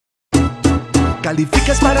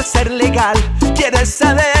Calificas para ser legal, ¿quieres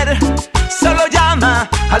saber? Solo llama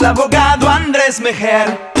al abogado Andrés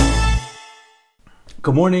Mejer.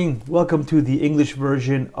 Good morning. Welcome to the English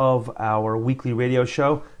version of our weekly radio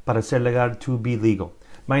show, Para Ser Legal, to be Legal.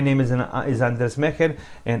 My name is Andrés Mejer,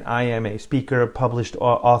 and I am a speaker, published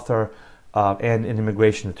author, and an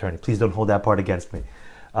immigration attorney. Please don't hold that part against me.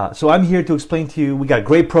 So I'm here to explain to you, we got a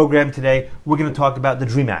great program today. We're going to talk about the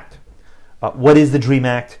DREAM Act. What is the DREAM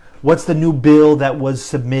Act? What's the new bill that was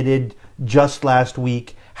submitted just last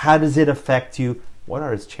week? How does it affect you? What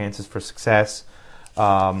are its chances for success?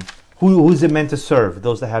 Who's it meant to serve?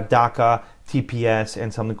 Those that have DACA, TPS,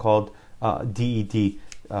 and something called DED,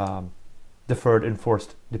 Deferred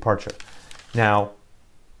Enforced Departure. Now,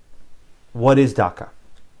 what is DACA?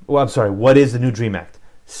 Well, I'm sorry, what is the new DREAM Act?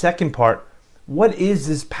 Second part, what is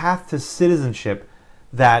this path to citizenship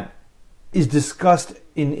that is discussed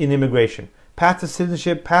in immigration? Path to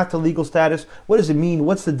citizenship, path to legal status. What does it mean?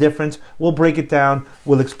 What's the difference? We'll break it down.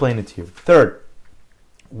 We'll explain it to you. Third,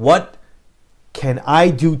 what can I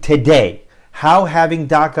do today? How having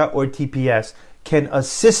DACA or TPS can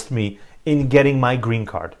assist me in getting my green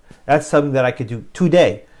card? That's something that I could do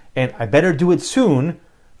today. And I better do it soon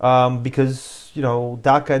because, you know,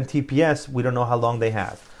 DACA and TPS, we don't know how long they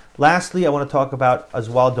have. Lastly, I want to talk about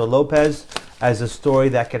Oswaldo Lopez as a story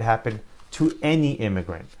that could happen to any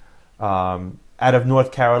immigrant. Out of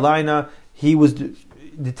North Carolina, he was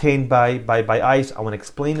detained by ICE. I want to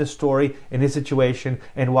explain the story and his situation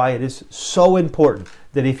and why it is so important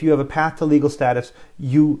that if you have a path to legal status,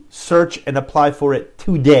 you search and apply for it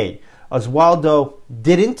today. Oswaldo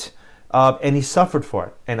didn't, and he suffered for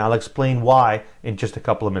it. And I'll explain why in just a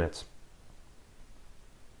couple of minutes.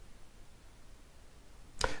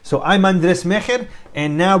 So I'm Andrés Mejer,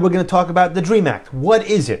 and now we're going to talk about the DREAM Act. What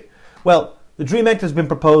is it? Well, the DREAM Act has been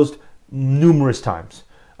proposed numerous times.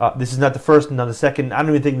 This is not the first, not the second. I don't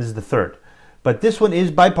even think this is the third. But this one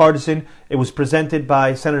is bipartisan. It was presented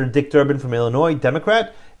by Senator Dick Durbin from Illinois,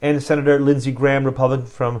 Democrat, and Senator Lindsey Graham, Republican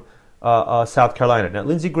from South Carolina. Now,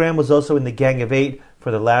 Lindsey Graham was also in the Gang of Eight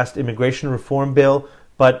for the last immigration reform bill,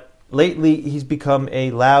 but lately he's become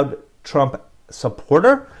a loud Trump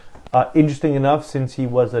supporter. Interesting enough, since he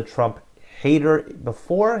was a Trump hater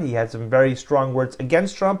before, he had some very strong words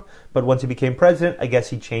against Trump, but once he became president, I guess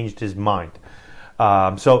he changed his mind.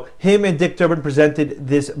 So him and Dick Durbin presented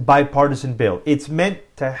this bipartisan bill. It's meant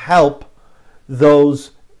to help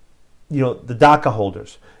those, you know, the DACA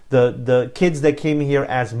holders, the kids that came here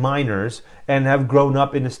as minors and have grown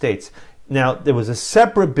up in the States. Now, there was a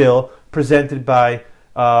separate bill presented by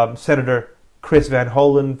Senator Chris Van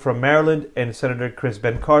Hollen from Maryland and Senator Chris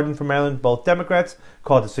Ben Cardin from Maryland, both Democrats,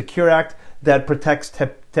 called the Secure Act, that protects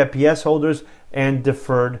TPS holders and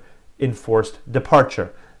deferred enforced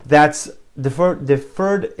departure. That's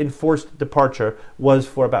deferred enforced departure was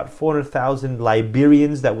for about 400,000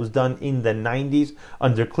 Liberians. That was done in the 90s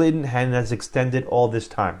under Clinton and has extended all this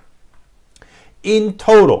time. In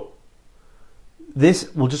total,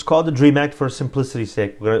 this, we'll just call it the DREAM Act for simplicity's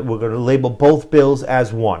sake. We're going to label both bills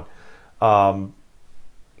as one. Can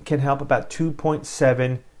help about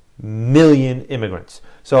 2.7 million immigrants.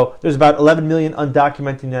 So there's about 11 million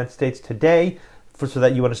undocumented in the United States today, so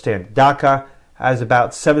that you understand. DACA has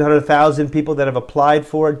about 700,000 people that have applied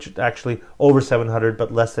for it, actually over 700,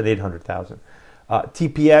 but less than 800,000.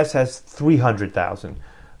 TPS has 300,000.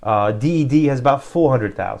 DED has about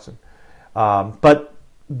 400,000. But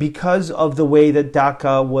because of the way that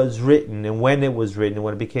DACA was written and when it was written and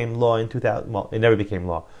when it became law in 2000, well, it never became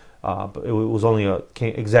law. But it was only an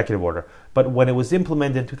executive order. But when it was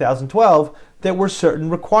implemented in 2012, there were certain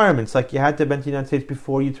requirements, like you had to have been to the United States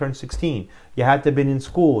before you turned 16. You had to have been in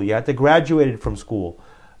school. You had to have graduated from school.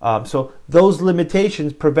 So those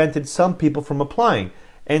limitations prevented some people from applying.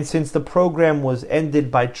 And since the program was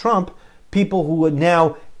ended by Trump, people who would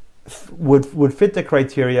now would fit the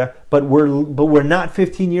criteria, but were not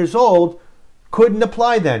 15 years old, couldn't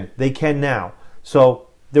apply then. They can now. So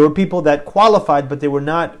there were people that qualified, but they were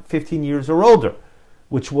not 15 years or older,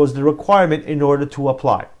 which was the requirement in order to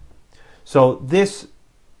apply. So this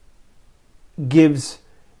gives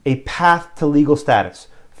a path to legal status.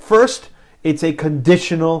 First, it's a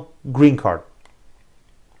conditional green card.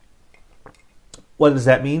 What does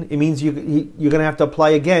that mean? It means you're going to have to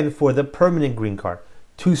apply again for the permanent green card.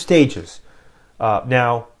 2 stages.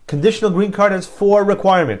 Now, conditional green card has 4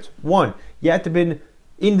 requirements. 1, you have to have been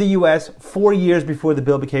in the U.S. 4 years before the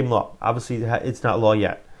bill became law. Obviously, it's not law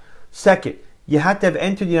yet. Second, you had to have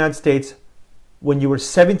entered the United States when you were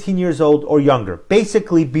 17 years old or younger.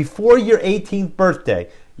 Basically, before your 18th birthday,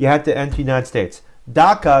 you had to enter the United States.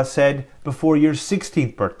 DACA said before your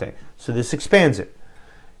 16th birthday, so this expands it.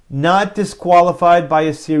 not disqualified by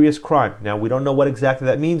a serious crime. Now, we don't know what exactly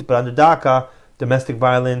that means, but under DACA, domestic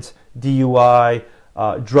violence, DUI,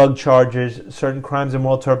 drug charges, certain crimes of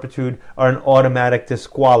moral turpitude are an automatic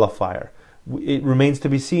disqualifier. It remains to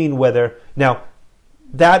be seen whether... Now,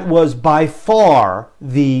 that was by far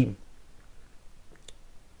the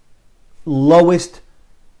lowest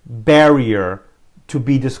barrier to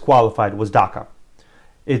be disqualified was DACA.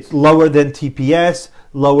 It's lower than TPS,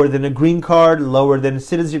 lower than a green card, lower than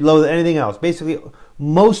citizenship, lower than anything else. Basically,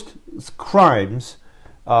 most crimes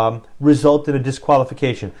result in a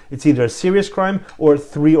disqualification. It's either a serious crime or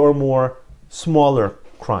 3 or more smaller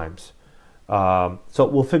crimes. So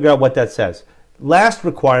we'll figure out what that says. Last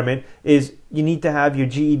requirement is you need to have your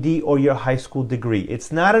GED or your high school degree.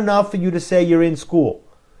 It's not enough for you to say you're in school.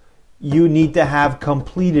 You need to have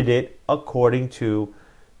completed it according to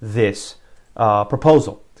this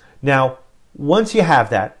proposal. Now, once you have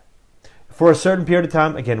that, for a certain period of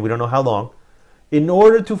time, again, we don't know how long, in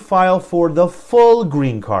order to file for the full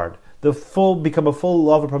green card, become a full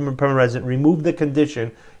lawful permanent resident, remove the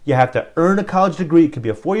condition, you have to earn a college degree. It could be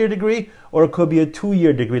a 4-year degree or it could be a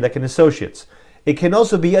 2-year degree like an associate's. It can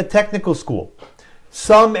also be a technical school.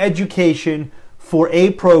 Some education for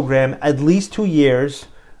a program, at least 2 years,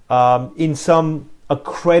 in some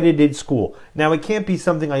accredited school. Now, it can't be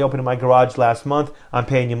something I opened in my garage last month, I'm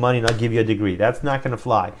paying you money and I'll give you a degree. That's not going to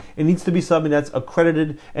fly. It needs to be something that's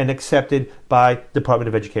accredited and accepted by Department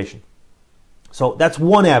of Education. So that's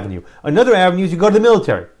one avenue. Another avenue is you go to the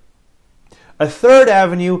military. A third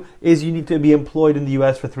avenue is you need to be employed in the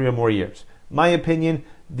U.S. for 3 or more years. My opinion,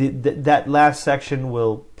 that last section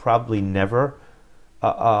will probably never.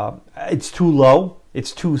 It's too low.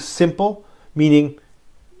 It's too simple, meaning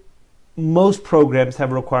most programs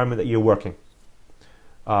have a requirement that you're working.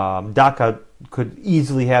 DACA could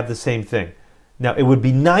easily have the same thing. Now, it would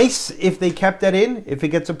be nice if they kept that in, if it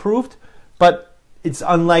gets approved, but it's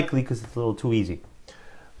unlikely because it's a little too easy.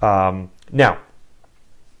 Now,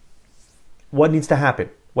 what needs to happen?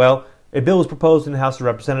 Well, a bill was proposed in the House of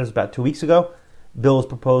Representatives about 2 weeks ago. Bill was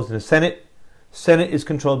proposed in the Senate. Senate is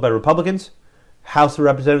controlled by Republicans. House of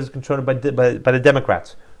Representatives is controlled by the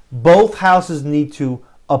Democrats. Both houses need to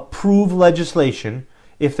approve legislation.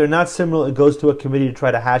 If they're not similar, it goes to a committee to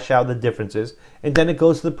try to hash out the differences, and then it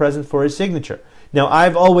goes to the president for his signature. Now,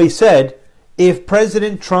 I've always said, if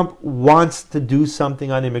President Trump wants to do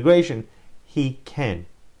something on immigration, he can.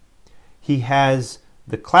 He has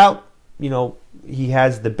the clout, he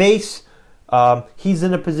has the base. He's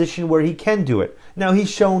in a position where he can do it. Now, he's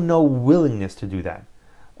shown no willingness to do that.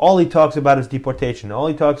 All he talks about is deportation. All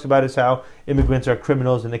he talks about is how immigrants are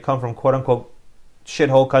criminals and they come from quote-unquote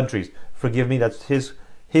shithole countries. Forgive me, that's his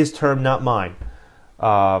term, not mine.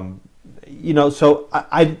 So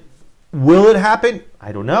will it happen?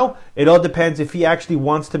 I don't know. It all depends if he actually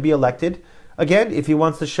wants to be elected. Again, if he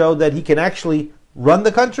wants to show that he can actually run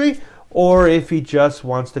the country, or if he just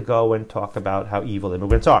wants to go and talk about how evil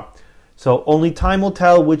immigrants are. So only time will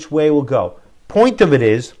tell which way we'll go. Point of it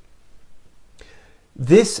is,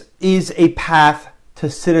 this is a path to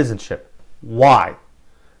citizenship. Why?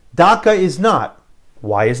 DACA is not.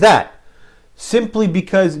 Why is that? Simply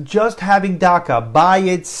because just having DACA by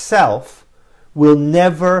itself will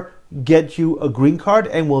never get you a green card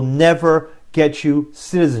and will never get you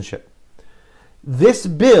citizenship. This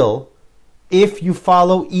bill, if you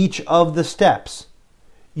follow each of the steps,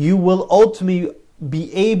 you will ultimately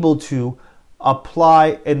be able to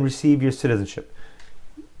apply and receive your citizenship.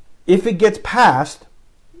 If it gets passed,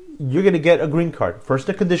 you're going to get a green card. First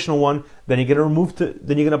a conditional one, then you're going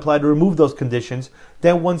to apply to remove those conditions.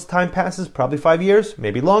 Then once time passes, probably 5 years,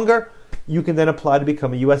 maybe longer, you can then apply to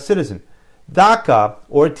become a U.S. citizen. DACA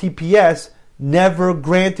or TPS never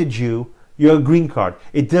granted you your green card.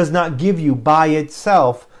 It does not give you by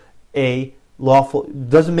itself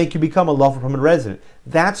doesn't make you become a lawful permanent resident.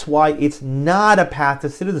 That's why it's not a path to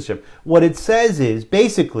citizenship. What it says is,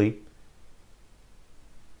 basically,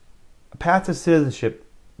 a path to citizenship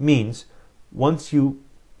means once you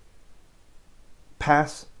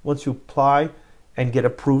apply and get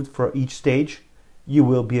approved for each stage, you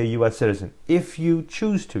will be a U.S. citizen. If you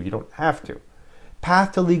choose to, you don't have to.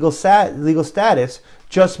 Path to legal status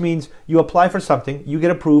just means you apply for something, you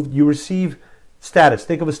get approved, you receive status.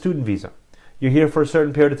 Think of a student visa. You're here for a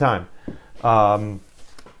certain period of time.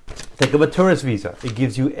 Think of a tourist visa. It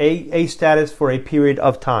gives you a status for a period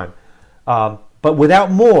of time. But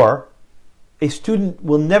without more, a student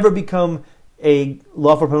will never become a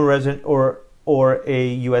lawful permanent resident or a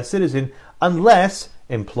U.S. citizen unless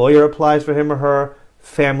employer applies for him or her,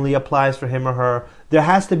 family applies for him or her. There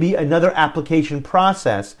has to be another application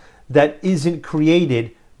process that isn't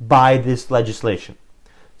created by this legislation.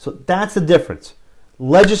 So that's the difference.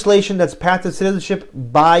 Legislation that's path to citizenship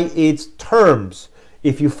by its terms.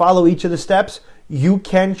 If you follow each of the steps, you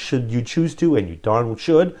can, should you choose to, and you darn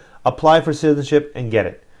should, apply for citizenship and get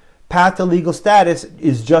it. Path to legal status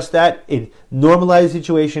is just that. It normalizes the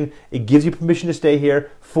situation. It gives you permission to stay here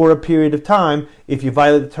for a period of time. If you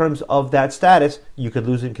violate the terms of that status, you could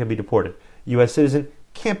lose it and can be deported. U.S. citizen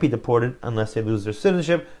can't be deported unless they lose their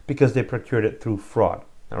citizenship because they procured it through fraud.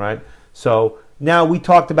 All right. So now we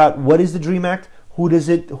talked about what is the DREAM Act. Who is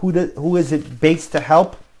it based to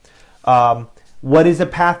help? What is a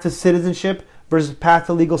path to citizenship versus path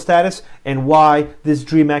to legal status, and why this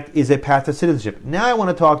DREAM Act is a path to citizenship. Now I want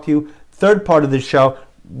to talk to you, third part of this show.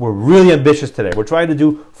 We're really ambitious today. We're trying to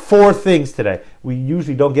do 4 things today. We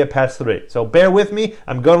usually don't get past 3. So bear with me.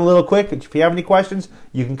 I'm going a little quick. If you have any questions,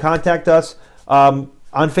 you can contact us on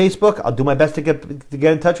Facebook. I'll do my best to get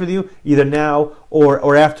in touch with you, either now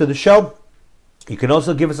or after the show. You can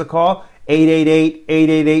also give us a call,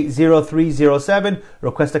 888-888-0307.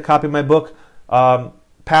 Request a copy of my book,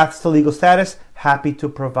 Paths to Legal Status. Happy to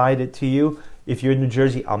provide it to you. If you're in New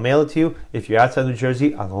Jersey, I'll mail it to you. If you're outside New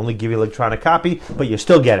Jersey, I'll only give you an electronic copy, but you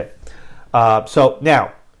still get it. So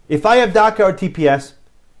now, if I have DACA or TPS,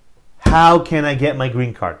 how can I get my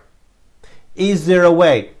green card? Is there a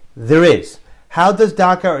way? There is. How does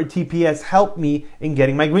DACA or TPS help me in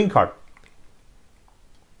getting my green card?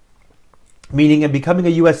 Meaning I'm becoming a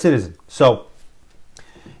U.S. citizen. So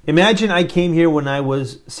imagine I came here when I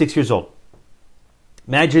was 6 years old.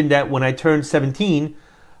 Imagine that when I turned 17,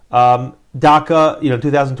 DACA,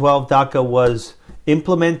 2012, DACA was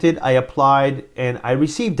implemented. I applied and I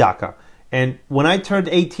received DACA. And when I turned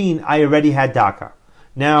 18, I already had DACA.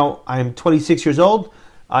 Now I'm 26 years old.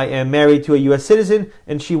 I am married to a U.S. citizen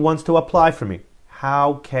and she wants to apply for me.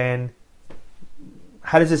 How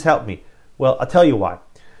does this help me? Well, I'll tell you why.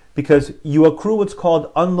 Because you accrue what's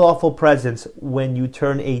called unlawful presence when you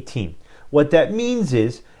turn 18. What that means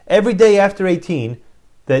is every day after 18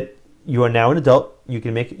 that you are now an adult, you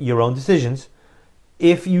can make your own decisions.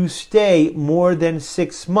 If you stay more than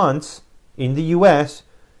 6 months in the U.S.,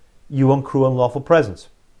 you accrue unlawful presence.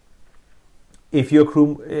 If you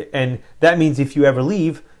accrue, and that means if you ever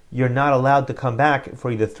leave, you're not allowed to come back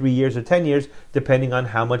for either 3 years or 10 years, depending on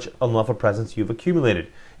how much unlawful presence you've accumulated.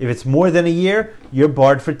 If it's more than a year, you're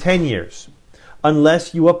barred for 10 years,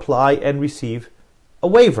 unless you apply and receive a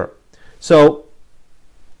waiver. So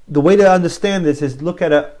the way to understand this is look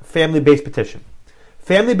at a family-based petition.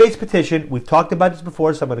 Family-based petition, we've talked about this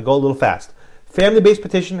before, so I'm going to go a little fast. Family-based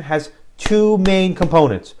petition has 2 main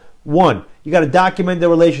components. 1, you got to document the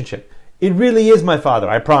relationship. It really is my father,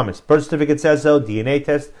 I promise. Birth certificate says so, DNA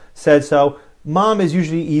test says so. Mom is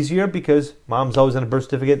usually easier because mom's always on a birth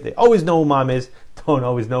certificate. They always know who mom is, don't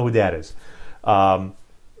always know who dad is.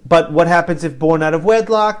 But what happens if born out of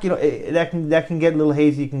wedlock? That can get a little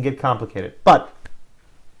hazy, it can get complicated. But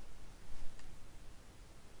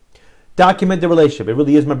document the relationship. It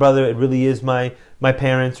really is my brother, it really is my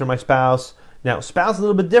parents or my spouse. Now, spouse is a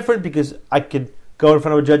little bit different because I could go in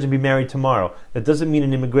front of a judge and be married tomorrow. That doesn't mean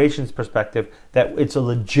in immigration's perspective that it's a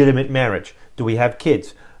legitimate marriage. Do we have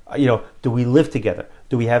kids? Do we live together?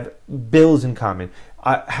 Do we have bills in common?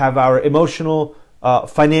 Have our emotional,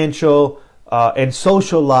 financial, and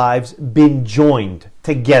social lives been joined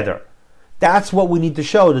together? That's what we need to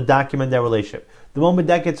show to document that relationship. The moment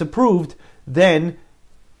that gets approved, then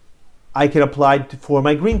I can apply for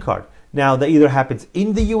my green card. Now, that either happens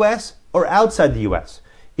in the U.S. or outside the U.S.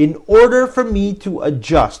 In order for me to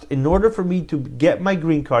adjust, in order for me to get my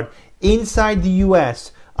green card inside the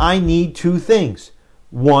U.S., I need 2 things.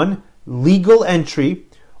 1, legal entry,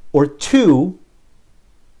 or 1,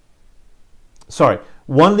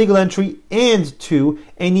 legal entry, and 2,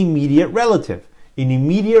 an immediate relative. An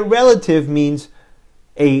immediate relative means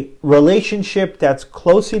a relationship that's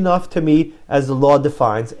close enough to me as the law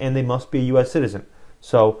defines, and they must be a U.S. citizen.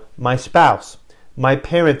 So my spouse, my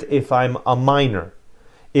parent if I'm a minor.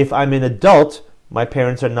 If I'm an adult, my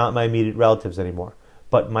parents are not my immediate relatives anymore.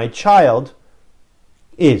 But my child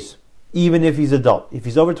is, even if he's adult. If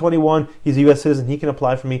he's over 21, he's a U.S. citizen, he can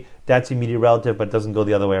apply for me. That's immediate relative, but it doesn't go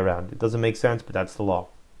the other way around. It doesn't make sense, but that's the law.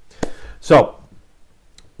 So,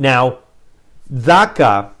 now,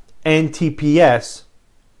 DACA and TPS,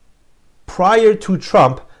 prior to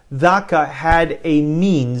Trump, DACA had a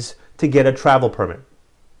means to get a travel permit.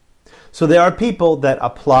 So there are people that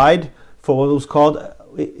applied for what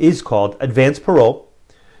is called advanced parole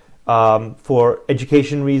for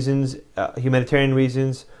education reasons, humanitarian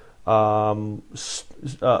reasons,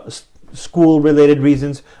 school-related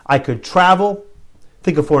reasons. I could travel.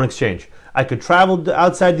 Think of foreign exchange. I could travel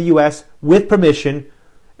outside the U.S. with permission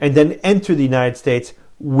and then enter the United States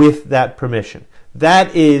with that permission.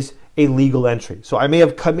 That is a legal entry. So I may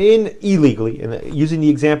have come in illegally, and using the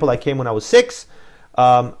example, I came when I was 6,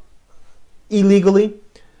 illegally.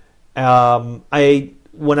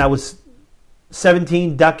 When I was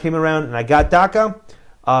 17, DACA came around, and I got DACA.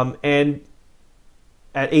 And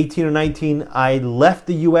at 18 or 19, I left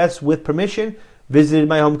the U.S. with permission, visited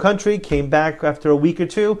my home country, came back after a week or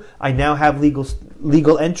two. I now have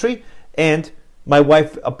legal entry, and my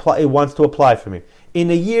wife wants to apply for me. In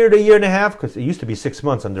a year to year and a half, because it used to be 6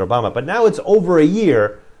 months under Obama, but now it's over a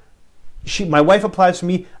year, my wife applies for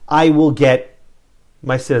me, I will get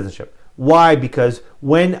my citizenship. Why? Because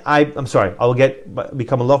when I will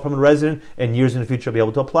become a lawful permanent resident, and years in the future I'll be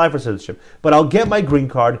able to apply for citizenship. But I'll get my green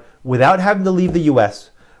card without having to leave the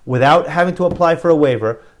U.S., without having to apply for a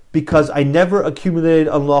waiver, because I never accumulated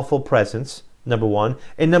unlawful presence, number one.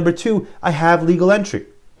 And number two, I have legal entry.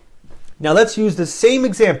 Now let's use the same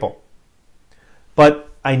example, but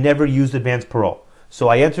I never used advance parole. So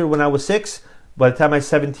I entered when I was 6. By the time I was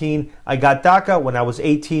 17, I got DACA. When I was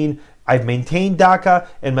 18, I've maintained DACA,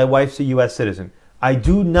 and my wife's a U.S. citizen. I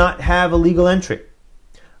do not have a legal entry.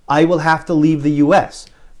 I will have to leave the U.S.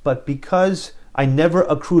 But because I never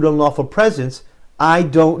accrued unlawful presence, I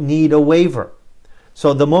don't need a waiver.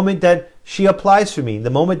 So the moment that she applies for me, the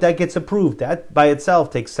moment that gets approved, that by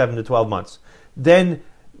itself takes 7 to 12 months. Then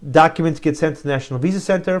documents get sent to the National Visa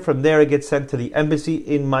Center. From there, it gets sent to the embassy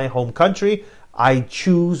in my home country. I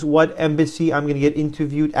choose what embassy I'm going to get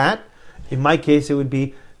interviewed at. In my case, it would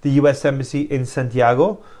be the U.S. Embassy in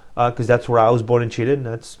Santiago, because that's where I was born in Chile, and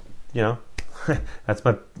that's, that's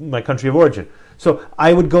my country of origin. So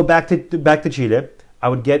I would go back to Chile. I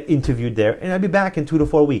would get interviewed there, and I'd be back in 2 to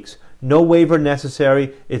 4 weeks. No waiver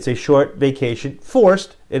necessary. It's a short vacation,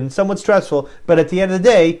 forced and somewhat stressful, but at the end of the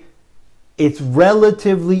day, it's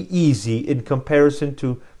relatively easy in comparison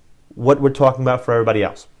to what we're talking about for everybody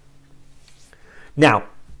else. Now,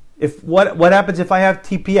 what happens if I have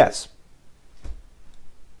TPS?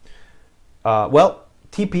 Well,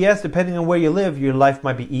 TPS, depending on where you live, your life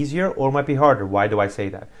might be easier or it might be harder. Why do I say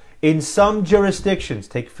that? In some jurisdictions,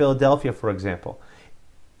 take Philadelphia for example,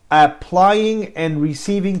 applying and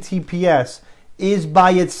receiving TPS is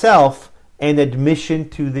by itself an admission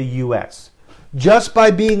to the U.S. Just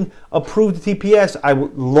by being approved TPS, I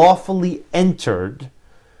lawfully entered,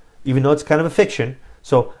 even though it's kind of a fiction.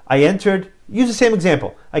 So I entered, use the same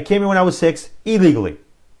example. I came here when I was 6, illegally.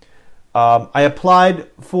 I applied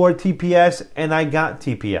for TPS and I got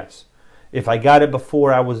TPS. If I got it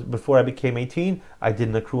before I became 18, I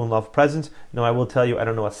didn't accrue unlawful presence. No, I will tell you, I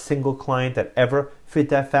don't know a single client that ever fit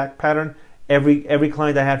that fact pattern. Every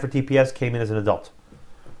client I had for TPS came in as an adult.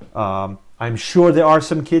 I'm sure there are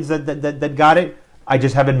some kids that got it. I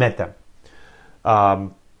just haven't met them. I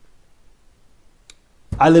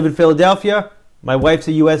live in Philadelphia. My wife's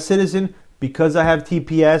a U.S. citizen. Because I have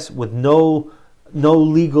TPS with no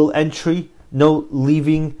legal entry, no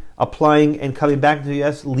leaving, applying, and coming back to the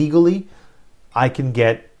U.S. legally, I can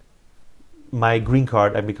get my green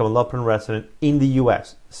card and become a lawful permanent resident in the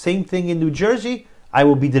U.S. Same thing in New Jersey, I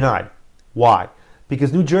will be denied. Why?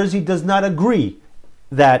 Because New Jersey does not agree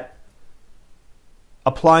that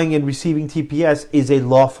applying and receiving TPS is a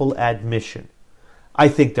lawful admission. I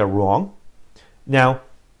think they're wrong. Now,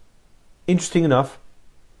 interesting enough,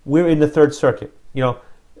 we're in the Third Circuit.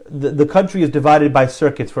 The country is divided by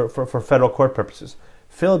circuits for federal court purposes.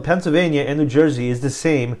 Pennsylvania and New Jersey is the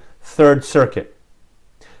same Third Circuit.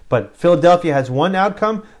 But Philadelphia has one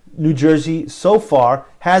outcome. New Jersey, so far,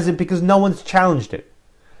 hasn't because no one's challenged it.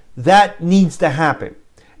 That needs to happen.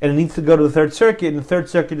 And it needs to go to the Third Circuit, and the Third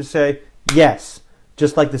Circuit to say, yes,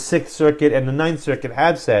 just like the Sixth Circuit and the Ninth Circuit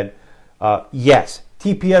have said, yes,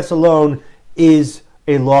 TPS alone is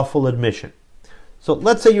a lawful admission. So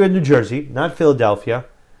let's say you're in New Jersey, not Philadelphia,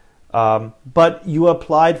 but you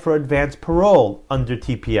applied for advance parole under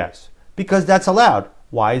TPS because that's allowed.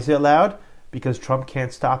 Why is it allowed? Because Trump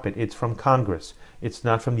can't stop it. It's from Congress. It's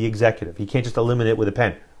not from the executive. He can't just eliminate it with a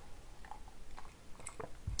pen.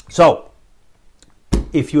 So,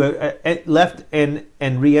 if you left and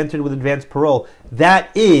re-entered with advance parole,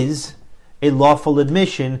 that is a lawful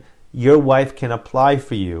admission. Your wife can apply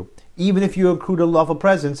for you, even if you accrued a lawful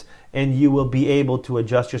presence, and you will be able to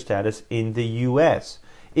adjust your status in the U.S.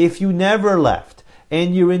 If you never left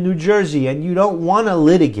and you're in New Jersey and you don't want to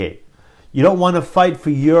litigate, you don't want to fight for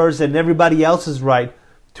yours and everybody else's right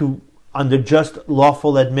to under just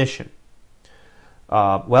lawful admission,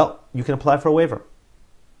 well, you can apply for a waiver.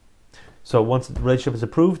 So once the relationship is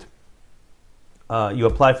approved, you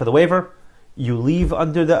apply for the waiver. You leave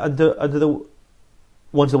under the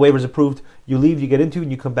once the waiver is approved, you leave, you get into,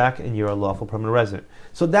 and you come back, and you're a lawful permanent resident.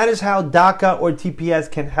 So that is how DACA or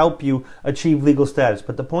TPS can help you achieve legal status.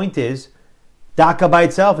 But the point is, DACA by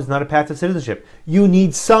itself is not a path to citizenship. You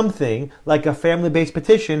need something like a family-based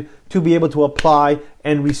petition to be able to apply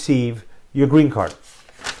and receive your green card.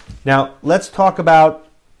 Now, let's talk about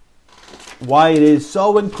why it is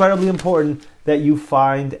so incredibly important that you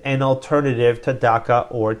find an alternative to DACA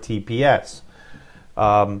or TPS.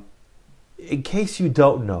 In case you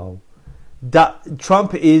don't know,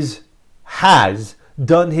 Trump has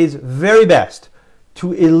done his very best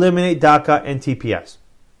to eliminate DACA and TPS.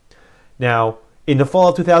 Now, in the fall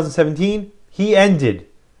of 2017, he ended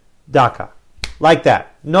DACA. Like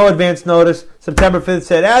that. No advance notice. September 5th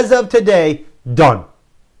said, as of today, done.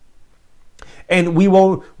 And we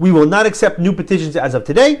will not accept new petitions as of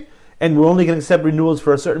today, and we're only going to accept renewals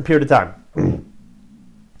for a certain period of time.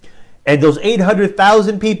 And those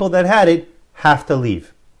 800,000 people that had it have to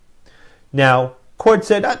leave. Now, court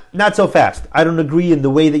said, not so fast. I don't agree in the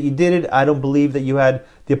way that you did it. I don't believe that you had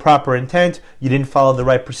the proper intent. You didn't follow the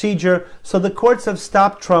right procedure. So the courts have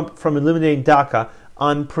stopped Trump from eliminating DACA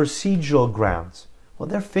on procedural grounds. Well,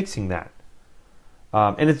 they're fixing that.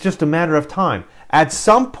 And it's just a matter of time. At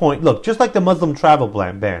some point, look, just like the Muslim travel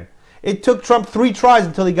ban, it took Trump 3 tries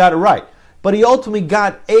until he got it right. But he ultimately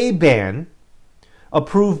got a ban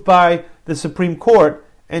approved by the Supreme Court,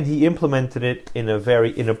 and he implemented it in a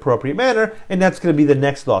very inappropriate manner, and that's going to be the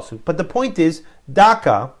next lawsuit. But the point is,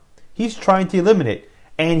 DACA, he's trying to eliminate,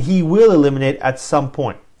 and he will eliminate at some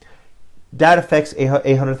point. That affects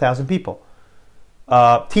 800,000 people.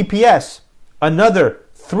 TPS, another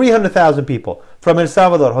 300,000 people from El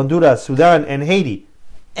Salvador, Honduras, Sudan, and Haiti,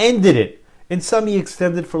 ended it. And some he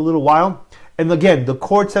extended for a little while. And again, the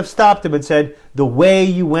courts have stopped him and said, the way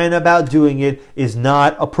you went about doing it is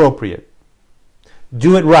not appropriate.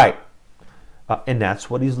 Do it right. And that's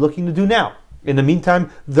what he's looking to do now. In the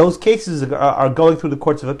meantime, those cases are going through the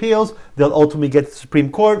courts of appeals. They'll ultimately get to the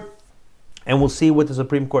Supreme Court, and we'll see what the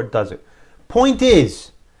Supreme Court does it. Point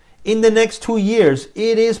is, in the next 2 years,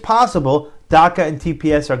 it is possible DACA and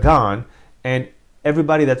TPS are gone, and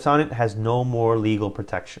everybody that's on it has no more legal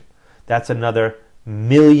protection. That's another 1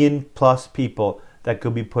 million+ people that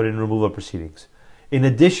could be put in removal proceedings, in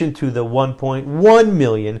addition to the 1.1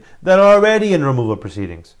 million that are already in removal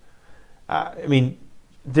proceedings. I mean,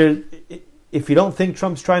 if you don't think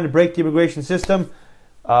Trump's trying to break the immigration system,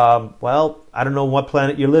 well, I don't know what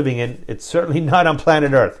planet you're living in. It's certainly not on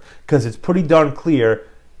planet Earth, because it's pretty darn clear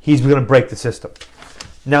he's going to break the system.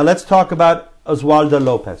 Now let's talk about Oswaldo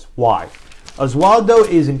Lopez. Why? Oswaldo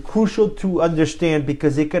is crucial to understand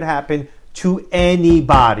because it could happen to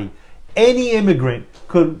anybody. Any immigrant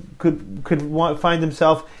could find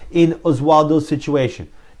himself in Oswaldo's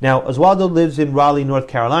situation. Now, Oswaldo lives in Raleigh, North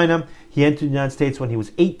Carolina. He entered the United States when he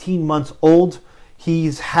was 18 months old.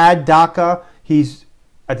 He's had DACA.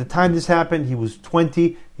 At the time this happened, he was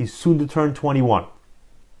 20. He's soon to turn 21.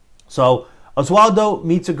 So Oswaldo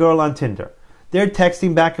meets a girl on Tinder. They're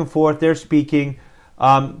texting back and forth. They're speaking.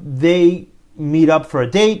 They meet up for a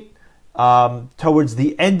date. Towards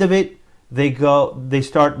the end of it, they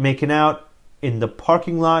start making out in the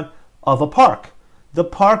parking lot of a park. The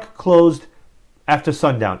park closed after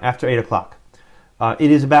sundown, after 8 o'clock.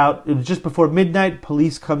 It was just before midnight.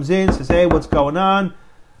 Police comes in, says, hey, what's going on?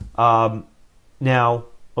 Now,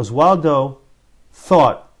 Oswaldo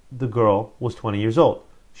thought the girl was 20 years old.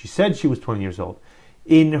 She said she was 20 years old.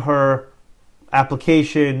 In her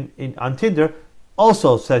application on Tinder,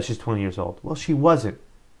 also said she's 20 years old. Well, she wasn't.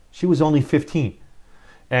 She was only 15.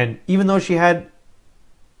 And even though she had,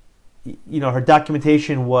 her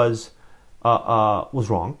documentation was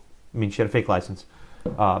wrong. I mean, she had a fake license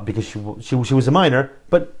because she was a minor.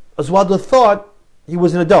 But Oswaldo thought he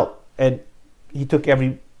was an adult, and he took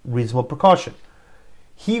every reasonable precaution.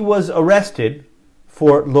 He was arrested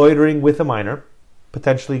for loitering with a minor,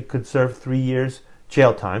 potentially could serve 3 years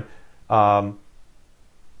jail time.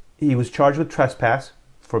 He was charged with trespass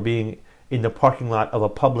for being in the parking lot of a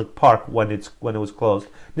public park when it was closed.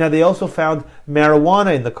 Now, they also found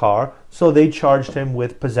marijuana in the car, so they charged him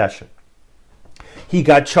with possession. He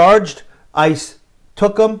got charged, ICE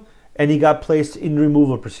took him, and he got placed in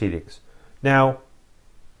removal proceedings. Now,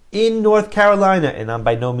 in North Carolina, and I'm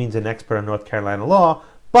by no means an expert on North Carolina law,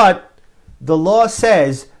 but the law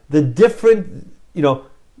says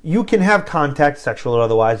you can have contact, sexual or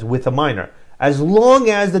otherwise, with a minor, as long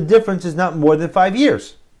as the difference is not more than 5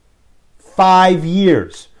 years. 5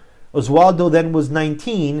 years. Oswaldo then was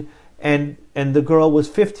 19, and the girl was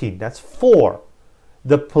 15. That's 4.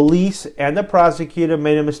 The police and the prosecutor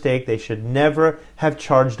made a mistake. They should never have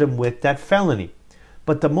charged him with that felony.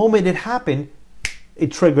 But the moment it happened,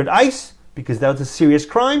 It triggered ICE because that was a serious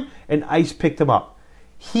crime, and ICE picked him up.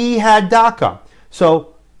 He had DACA.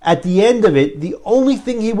 So at the end of it, the only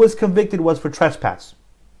thing he was convicted was for trespass.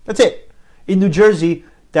 That's it. In New Jersey,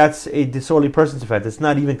 that's a disorderly persons offense. It's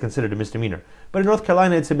not even considered a misdemeanor. But in North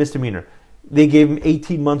Carolina, it's a misdemeanor. They gave him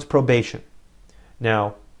 18 months probation.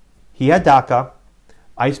 Now, he had DACA.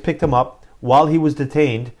 ICE picked him up. While he was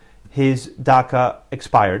detained, his DACA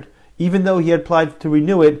expired. Even though he had applied to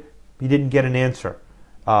renew it, he didn't get an answer.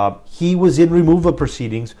 He was in removal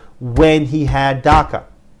proceedings when he had DACA.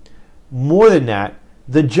 More than that,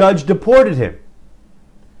 the judge deported him.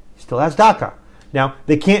 He still has DACA. Now,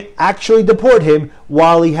 they can't actually deport him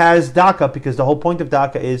while he has DACA because the whole point of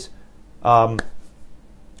DACA is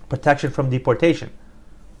protection from deportation.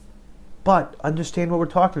 But understand what we're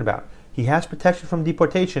talking about. He has protection from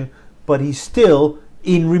deportation, but he's still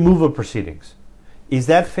in removal proceedings. Is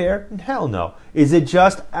that fair? Hell no. Is it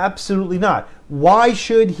just? Absolutely not. Why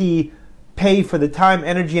should he pay for the time,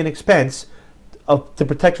 energy, and expense to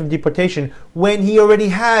protect from deportation when he already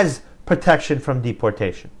has protection from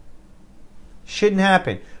deportation? Shouldn't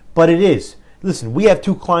happen, but it is. Listen, we have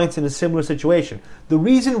two clients in a similar situation. The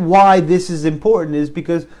reason why this is important is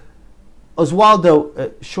because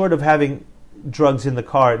Oswaldo, short of having drugs in the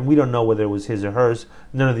car, and we don't know whether it was his or hers,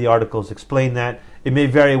 none of the articles explain that. It may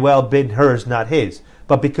very well have been hers, not his.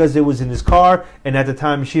 But because it was in his car, and at the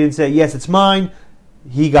time she didn't say, yes, it's mine,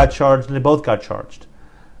 he got charged, and they both got charged.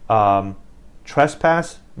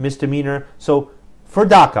 Trespass, misdemeanor. So for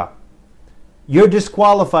DACA, you're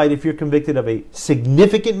disqualified if you're convicted of a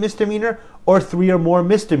significant misdemeanor or 3 or more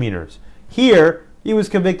misdemeanors. Here, he was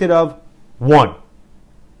convicted of 1.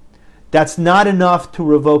 That's not enough to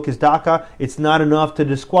revoke his DACA. It's not enough to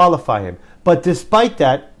disqualify him. But despite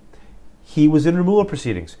that, he was in removal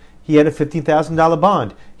proceedings. He had a $15,000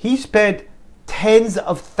 bond. He spent tens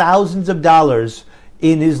of thousands of dollars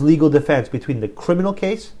in his legal defense between the criminal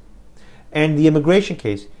case and the immigration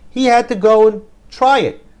case. He had to go and try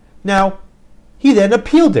it. Now, he then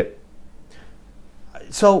appealed it.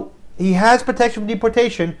 So he has protection from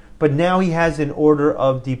deportation, but now he has an order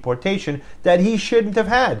of deportation that he shouldn't have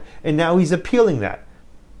had. And now he's appealing that.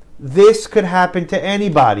 This could happen to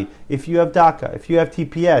anybody. If you have DACA, if you have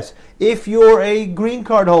TPS, if you're a green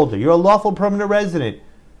card holder, you're a lawful permanent resident,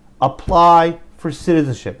 apply for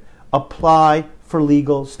citizenship. Apply for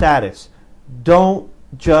legal status. Don't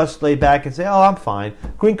just lay back and say, oh, I'm fine.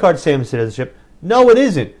 Green card, same as citizenship. No, it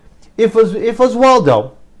isn't. If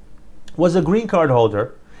Oswaldo was a green card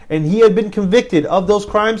holder and he had been convicted of those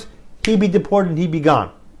crimes, he'd be deported and he'd be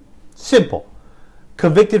gone. Simple.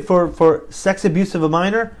 Convicted for sex abuse of a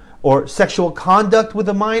minor or sexual conduct with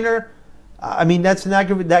a minor, I mean, that's an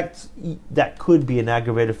that could be an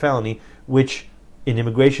aggravated felony, which in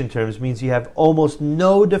immigration terms means you have almost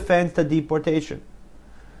no defense to deportation.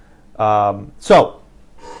 So,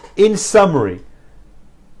 in summary,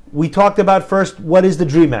 we talked about first, what is the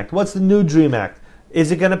DREAM Act? What's the new DREAM Act?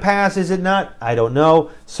 Is it going to pass? Is it not? I don't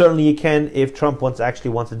know. Certainly you can if Trump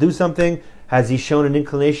actually wants to do something. Has he shown an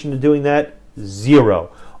inclination to doing that?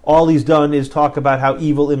 Zero. All he's done is talk about how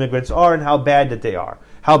evil immigrants are and how bad that they are.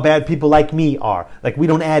 How bad people like me are. Like, we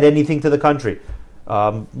don't add anything to the country.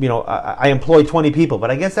 I employ 20 people,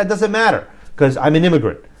 but I guess that doesn't matter because I'm an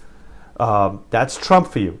immigrant. That's Trump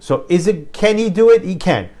for you. So can he do it? He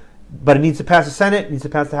can. But it needs to pass the Senate, it needs to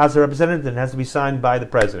pass the House of Representatives, and it has to be signed by the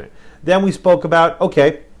President. Then we spoke about,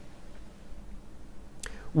 okay,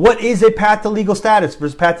 what is a path to legal status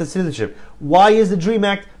versus path to citizenship? Why is the DREAM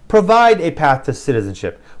Act provide a path to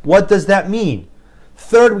citizenship? What does that mean?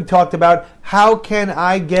 Third, we talked about how can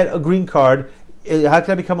I get a green card? How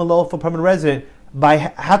can I become a lawful permanent resident?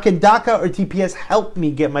 How can DACA or TPS help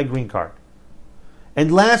me get my green card?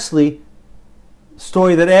 And lastly,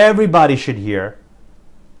 story that everybody should hear,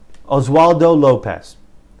 Oswaldo Lopez.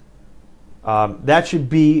 That should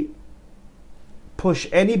push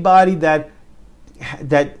anybody that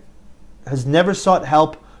has never sought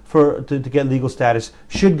help to get legal status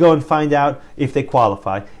should go and find out if they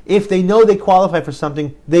qualify. If they know they qualify for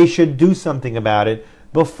something, they should do something about it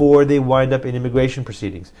before they wind up in immigration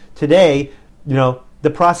proceedings. Today,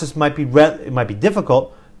 the process might be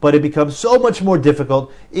difficult, but it becomes so much more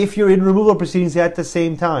difficult if you're in removal proceedings at the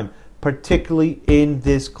same time, particularly in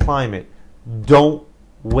this climate. Don't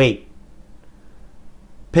wait.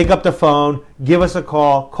 Pick up the phone, give us a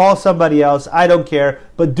call somebody else, I don't care,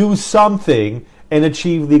 but do something and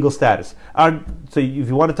achieve legal status. So if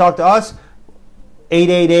you want to talk to us,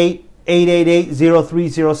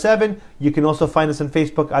 888-888-0307. You can also find us on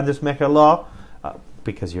Facebook, Andrés Mejer Law,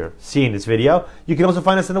 because you're seeing this video. You can also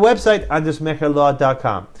find us on the website,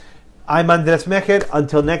 andresmejerlaw.com. I'm Andrés Mejer.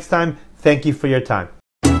 Until next time, thank you for your time.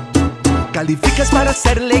 Calificas para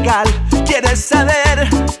ser legal, ¿quieres saber?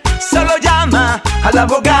 Solo llama al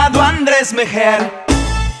abogado Andrés Mejer.